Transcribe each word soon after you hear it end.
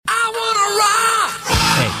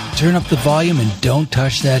turn up the volume and don't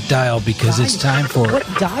touch that dial because it's time for... What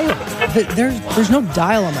dial? There's no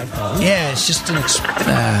dial on my phone. Yeah, it's just an...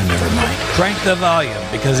 never mind. Crank the volume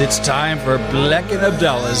because it's time for Bleck and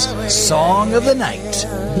Abdallah's Song of the Night.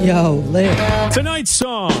 Yo, Liv. Tonight's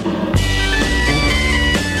song.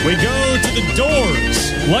 We go to the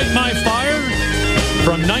Doors. Light My Fire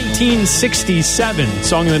from 1967.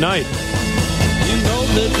 Song of the Night. You know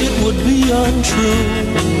that it would be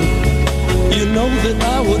untrue. You know that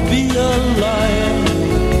I would be a liar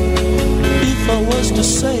if I was to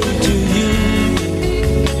say to you,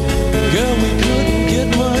 girl, we couldn't get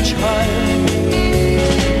much higher.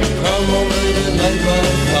 Come on, baby, light my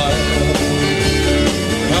fire.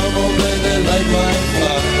 Come on, baby, light my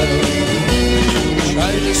fire.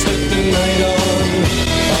 Try to set the night on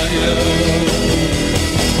fire.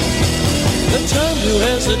 The time to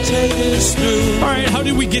hesitate is through. All right, how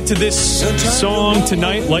did we get to this song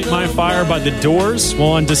tonight, Light My Fire by The Doors?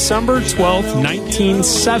 Well, on December 12th,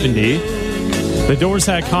 1970, The Doors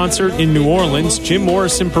had a concert in New Orleans. Jim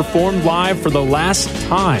Morrison performed live for the last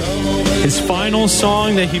time. His final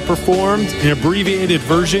song that he performed, an abbreviated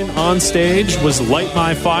version on stage, was Light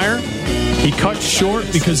My Fire. He cut short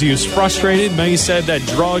because he was frustrated. Many said that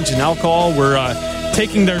drugs and alcohol were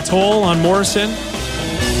taking their toll on Morrison.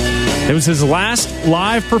 It was his last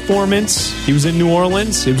live performance. He was in New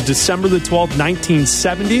Orleans. It was December the 12th,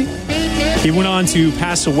 1970. He went on to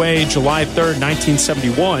pass away July 3rd,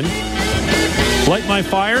 1971. Light My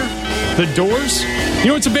Fire, The Doors. You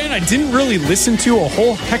know, it's a band I didn't really listen to a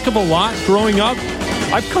whole heck of a lot growing up.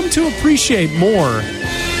 I've come to appreciate more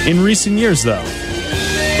in recent years, though.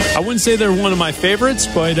 I wouldn't say they're one of my favorites,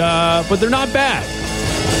 but they're not bad.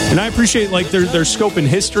 And I appreciate their scope and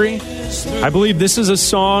history. I believe this is a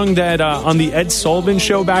song that on the Ed Sullivan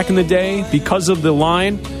Show back in the day, because of the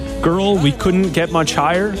line, "Girl, we couldn't get much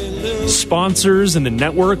higher," sponsors and the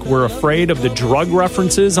network were afraid of the drug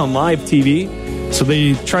references on live TV, so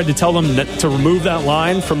they tried to tell them to remove that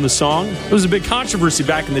line from the song. It was a big controversy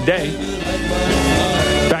back in the day,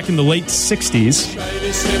 back in the late 60s.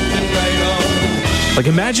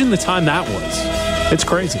 Imagine the time that was. It's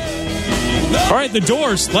crazy. All right, The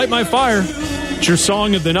Doors, Light My Fire. It's your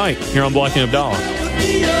song of the night here on Bleck and Abdallah.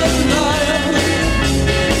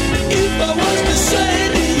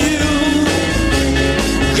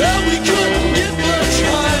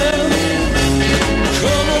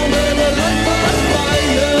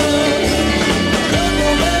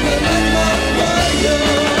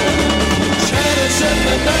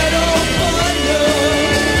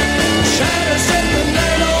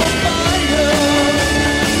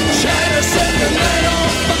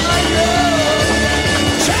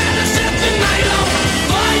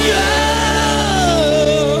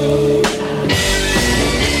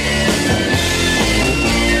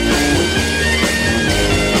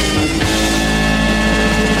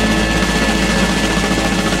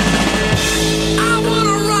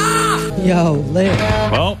 Yo, Liv.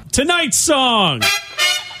 Well, tonight's song.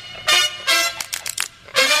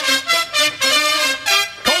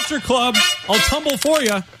 Culture Club, I'll Tumble For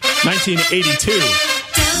Ya, 1982.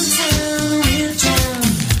 Downtown, real town,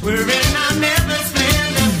 we're in our never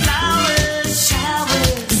spend the flowers,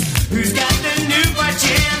 showers. Who's got the new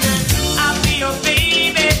pajamas? I'll be your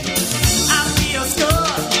baby, I'll be your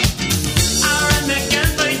score. I'll run the gun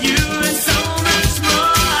for you and so much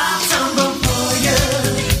more. I'll tumble for you,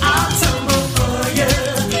 I'll tumble for you,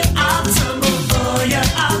 I'll tumble for you,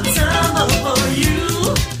 I'll tumble for you,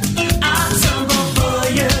 I'll tumble for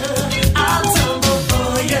you, I'll tumble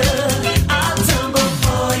for you, I'll tumble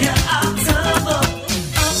for you, I'll tumble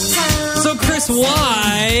uptown. So, Chris,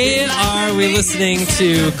 why are we listening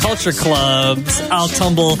to Culture Club's I'll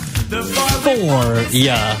Tumble For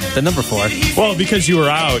Ya, the number 4? Well, because you were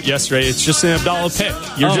out yesterday, it's just an Abdallah pick.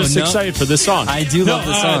 You're just excited for this song. I do love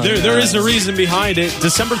this song. There is a reason behind it.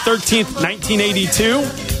 December 13th, 1982,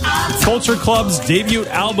 Culture Club's debut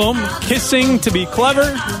album, Kissing to Be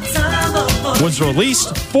Clever, was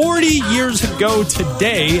released 40 years ago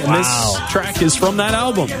today, and this track is from that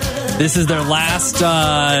album. This is their last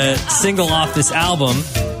single off this album.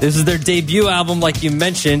 This is their debut album, like you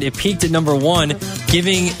mentioned. It peaked at number 1,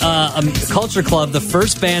 giving Culture Club the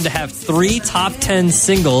first band to have 3 top 10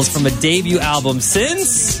 singles from a debut album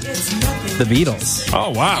since the Beatles. Oh,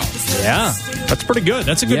 wow. Yeah. That's pretty good.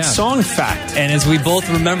 That's a good song fact. And as we both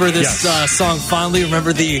remember this song fondly,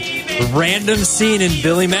 remember the random scene in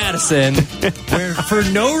Billy Madison where for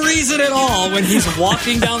no reason at all, when he's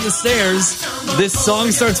walking down the stairs, this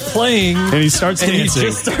song starts playing. And he starts dancing. He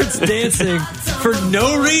just starts dancing for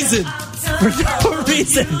no reason. For no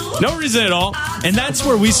reason. No reason at all. And that's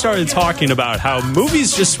where we started talking about how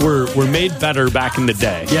movies just were made better back in the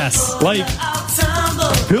day. Yes. Like,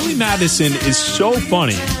 Billy Madison is so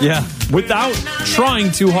funny. Yeah. Without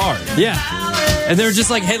trying too hard. Yeah. And they were just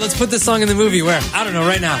like, hey, let's put this song in the movie. Where? I don't know,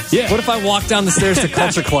 right now. Yeah. What if I walk down the stairs to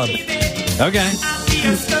Culture Club? Okay.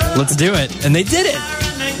 Let's do it. And they did it.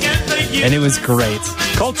 And it was great.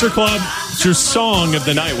 Culture Club, it's your song of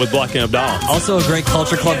the night with Black and Abdallah. Also a great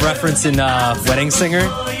Culture Club reference in Wedding Singer,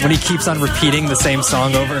 when he keeps on repeating the same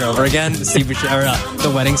song over and over again.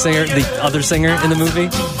 The Wedding Singer, the other singer in the movie.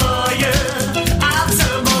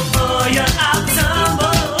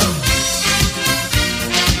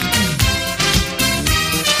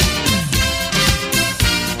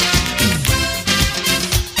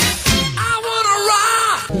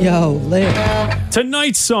 Yo, lit.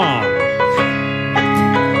 Tonight's song.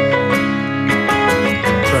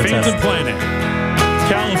 Phantom Planet.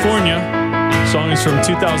 California. Song is from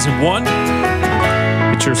 2001.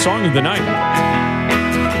 It's your song of the night.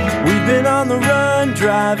 We've been on the run,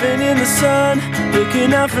 driving in the sun,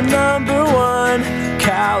 looking out for number one.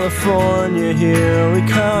 California, here we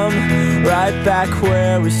come, right back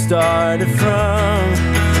where we started from.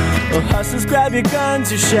 Well, hustlers, grab your guns,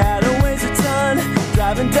 your shadow weighs a ton,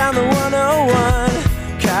 driving down the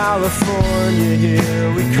 101. California,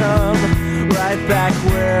 here we come, right back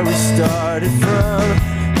where we started from.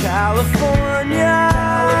 California.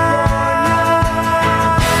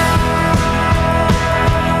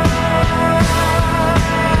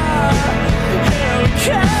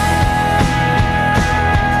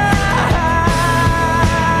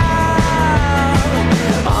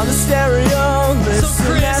 On the stereo,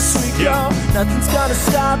 listen as we go. Nothing's gonna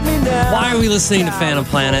stop me now. Why are we listening to Phantom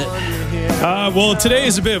Planet? Well, today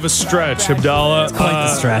is a bit of a stretch, Abdallah. It's quite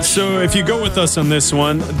the stretch. So if you go with us on this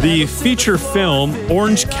one, the feature film,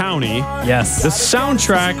 Orange County. Yes. The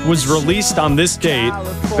soundtrack was released on this date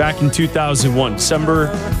back in 2001, December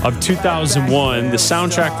of 2001. The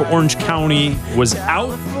soundtrack for Orange County was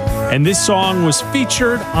out, and this song was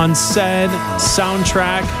featured on said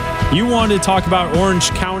soundtrack. You wanted to talk about Orange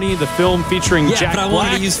County, the film featuring Jack but I Black.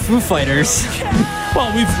 wanted to use Foo Fighters.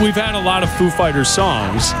 Well, we've had a lot of Foo Fighters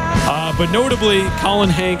songs, but notably Colin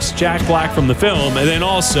Hanks, Jack Black from the film, and then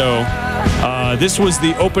also this was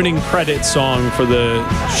the opening credit song for the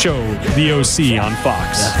show The O.C. on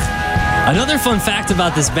Fox. Another fun fact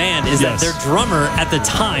about this band is that their drummer at the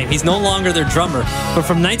time, he's no longer their drummer, but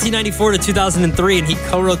from 1994 to 2003, and he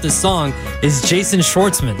co-wrote this song, is Jason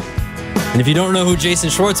Schwartzman. And if you don't know who Jason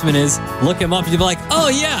Schwartzman is, look him up. You'll be like, oh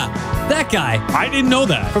yeah, that guy. I didn't know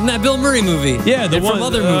that. From that Bill Murray movie. Yeah, the and one from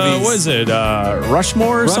other movies. What is it?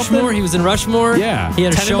 Rushmore or something? Rushmore, he was in Rushmore. Yeah. He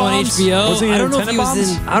had a show on Tenenbaums? HBO. Was he in I don't know if he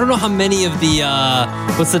was in, I don't know how many of the,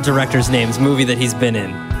 what's the director's name's movie that he's been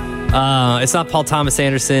in. It's not Paul Thomas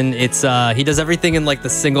Anderson. It's, he does everything in like the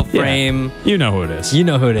single frame. Yeah. You know who it is. You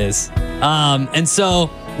know who it is. And so,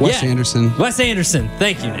 Wes Anderson. Wes Anderson.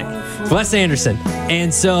 Thank you, Nick. Wes Anderson.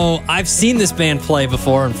 And so I've seen this band play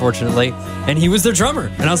before, unfortunately, and he was their drummer.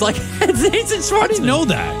 And I was like, Jason Schwartzman. I didn't know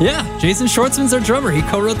that. Yeah, Jason Schwartzman's their drummer. He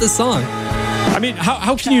co-wrote this song. I mean,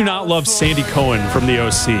 how can you not love Sandy Cohen from the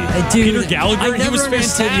O.C.? Dude, Peter Gallagher, I he was never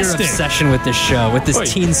understood fantastic. your obsession with this show, with this Wait,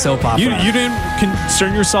 teen soap opera. You didn't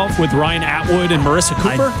concern yourself with Ryan Atwood and Marissa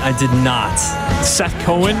Cooper? I did not. Seth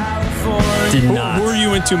Cohen? Did Who not. are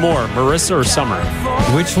you into more, Marissa or Summer?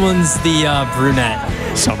 Which one's the brunette?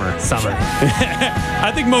 Summer. Summer.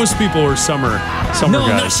 I think most people are Summer No,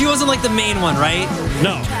 guys. she wasn't like the main one, right?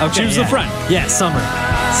 No, Okay, she was yeah. the friend. Yeah, Summer.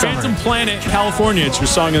 Phantom Planet, California. It's your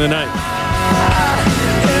song of the night.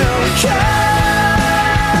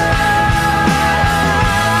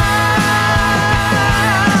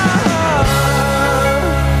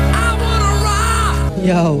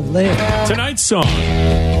 Yo, lit. Tonight's song,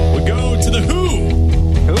 we go to the Who.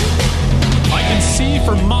 I Can See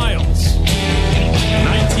for Miles.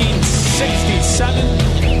 1967.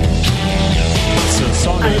 It's a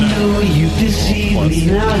song of the night. know you deceived me,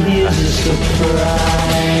 now here's a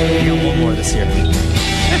surprise. You got one more this year.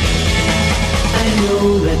 I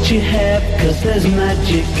know that you have, cause there's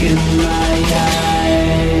magic in my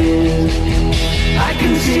eyes. I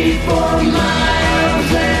can see for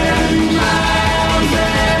miles and miles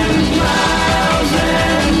and miles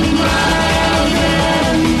and miles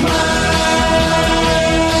and miles.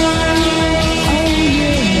 Oh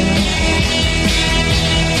yeah.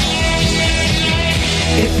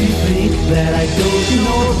 If you think that I don't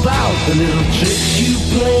know about the little tricks you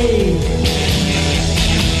play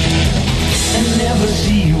and never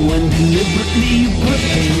see you when deliberately you put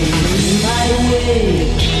things my way,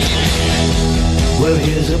 Well,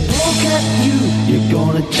 here's a poke at you. You're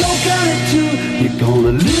gonna choke on it too. You're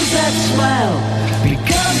gonna lose that smile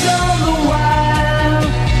because all the while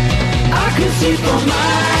I can see for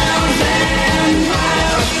miles and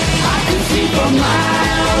miles. I can see for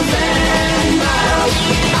miles and miles.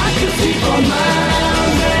 I can see for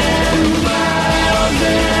miles and miles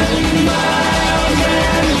and miles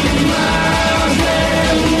and miles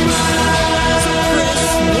and miles. Chris,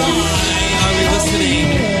 why are we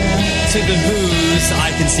listening to The Who's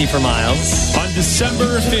I Can See for Miles? On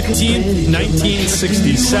December 15th,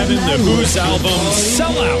 1967, The Who's album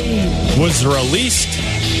Sellout was released,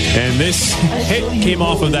 and this hit came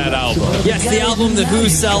off of that album. Yes, the album The Who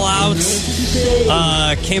Sellout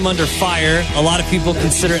came under fire. A lot of people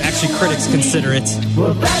consider it, actually critics consider it,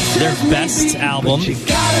 their best album.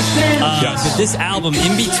 But this album,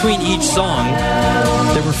 in between each song,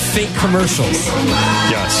 there were fake commercials.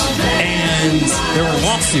 Yes. And there were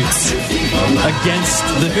lawsuits against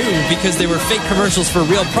The Who because they were fake commercials for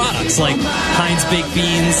real products like Heinz Baked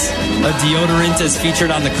Beans, a deodorant as featured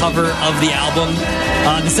on the cover of the album.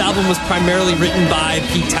 This album was primarily written by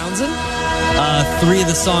Pete Townsend. 3 of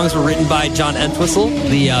the songs were written by John Entwistle,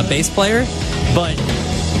 the bass player. But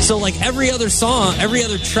so like every other song, every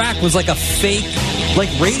other track was like a fake like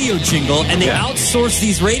radio jingle, and they outsourced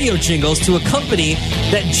these radio jingles to a company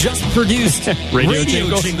that just produced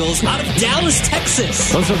radio jingles out of Dallas,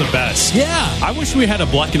 Texas. Those are the best. Yeah. I wish we had a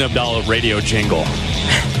Black and Abdallah radio jingle.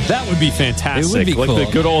 That would be fantastic. It would be like cool. the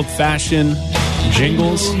good old-fashioned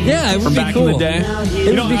jingles Yeah, it would from be back cool. in the day.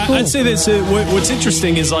 It would be cool. I'd say this. What's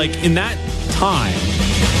interesting is like in that time,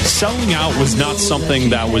 selling out was not something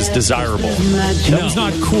that was desirable. That was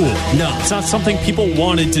not cool. No. It's not something people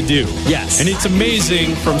wanted to do. Yes. And it's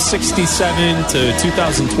amazing from 67 to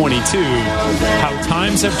 2022 how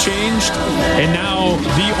times have changed, and now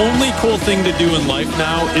the only cool thing to do in life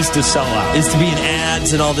now is to sell out. Is to be in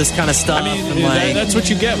ads and all this kind of stuff. I mean, and like, that's what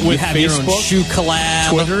you get with you have your own Facebook, shoe collab.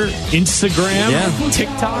 Twitter, Instagram,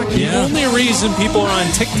 TikTok. The only reason people are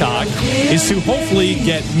on TikTok is to hopefully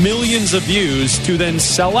get millions of views to then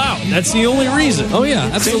sell out. That's the only reason. Oh, yeah,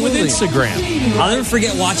 absolutely. Same with Instagram. I'll never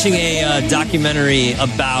forget watching a documentary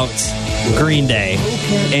about Green Day,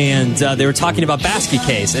 and they were talking about Basket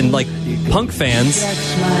Case, and like punk fans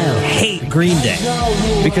hate Green Day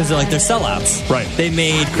because they're like they're sellouts. Right. They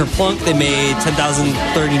made Kerplunk, they made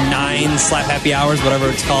 10,039 Slap Happy Hours, whatever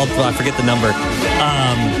it's called. Well, I forget the number.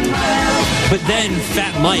 But then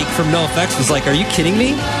Fat Mike from NoFX was like, "Are you kidding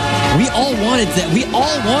me? We all wanted that. We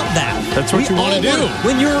all want that. That's what you want to do.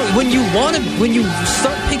 When you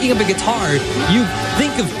start picking up a guitar, you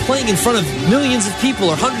think of playing in front of millions of people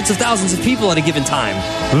or hundreds of thousands of people at a given time."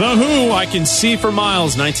 The Who, I Can See for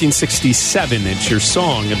Miles, 1967. It's your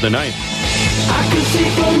song of the night. I can see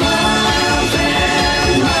for miles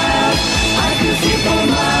and miles. I can see for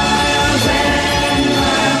miles and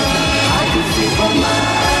miles. I can see for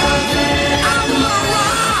miles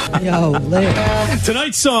Yo, lit.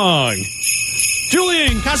 Tonight's song,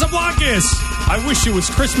 Julian Casablancas. I Wish It Was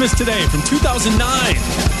Christmas Today from 2009.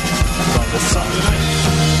 On the song of the night.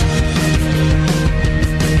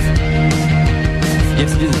 You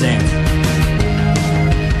have to do the dance.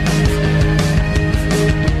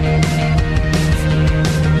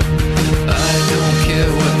 I don't care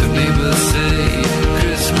what the neighbors say.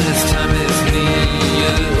 Christmas time is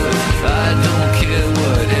near. I don't care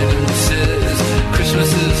what anyone says.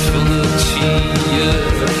 Christmas is full of cheer.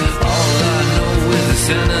 All I know is the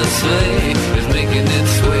Santa sleigh is making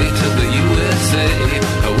its way to the USA.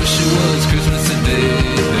 I wish it was Christmas today.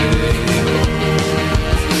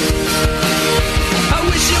 I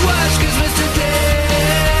wish it was Christmas today.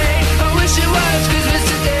 I wish it was Christmas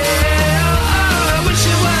today. Oh, I wish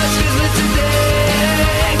it was Christmas today.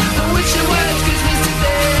 I wish it was Christmas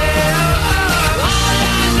today. Oh, all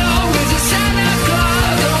I know is a Santa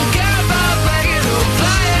Claus. Don't care about bragging or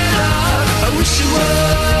flying off. I wish it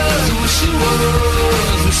was, wish it was,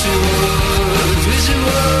 wish it was, wish it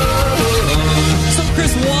was. So,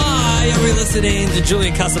 Chris, why are we listening to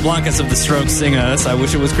Julian Casablancas of The Strokes sing us I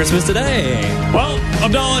Wish It Was Christmas Today? Well,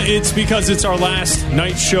 Abdallah, it's because it's our last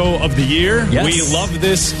night show of the year. Yes. We love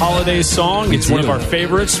this holiday song. It's one of our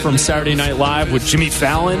favorites from Saturday Night Live with Jimmy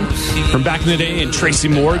Fallon from back in the day and Tracy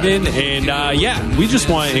Morgan. And we just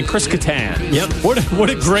want, and Chris Kattan. Yep. What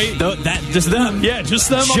a great. Just them. Yeah, just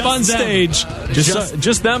them up on them. stage.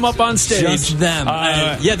 Just them up on stage. Just them.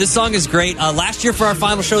 This song is great. Last year for our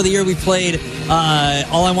final show of the year, we played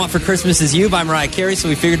All I Want for Christmas Is You by Mariah Carey, so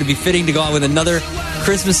we figured it'd be fitting to go out with another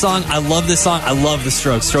Christmas song. I love this song. I love the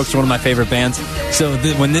Strokes. Strokes are one of my favorite bands. So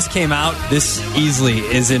when this came out, this easily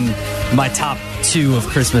is in my top 2 of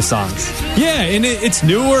Christmas songs. Yeah, and it's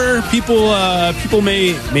newer. People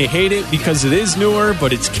may hate it because it is newer,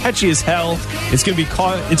 but it's catchy as hell. It's gonna be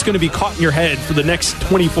caught in your head for the next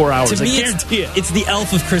 24 hours. To me, I guarantee it. It's the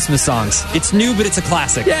Elf of Christmas songs. It's new, but it's a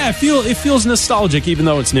classic. Yeah, it feels nostalgic even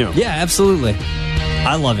though it's new. Yeah, absolutely.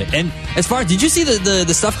 I love it. And as far, did you see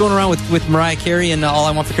the stuff going around with Mariah Carey and All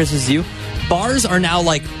I Want for Christmas Is You? Bars are now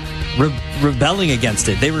like rebelling against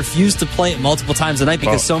it. They refuse to play it multiple times a night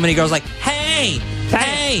because so many girls are like, hey,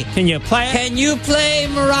 Can you play it? can you play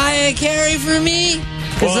Mariah Carey for me?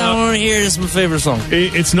 Because I want to hear this, my favorite song.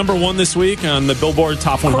 It's number 1 this week on the Billboard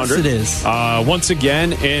Top 100. Of course it is. Once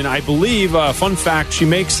again, and I believe, fun fact, she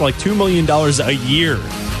makes like $2 million a year.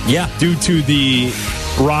 Yeah. Due to the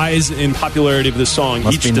rise in popularity of this song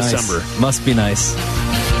Must each be nice. December. Must be nice.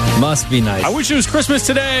 Must be nice. I wish it was Christmas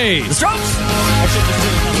today. The Strokes!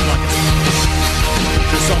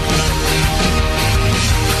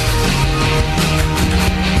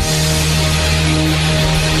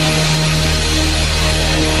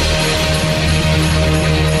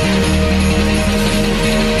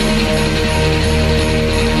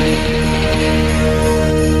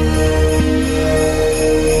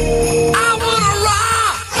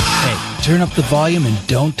 Turn up the volume and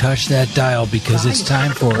don't touch that dial because it's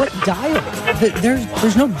time for... What dial?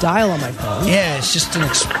 There's no dial on my phone. Yeah, it's just an...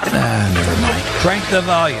 never mind. Crank the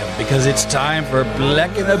volume because it's time for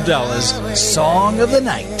Bleck and Abdullah's Song of the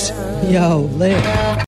Night. Yo, Lick.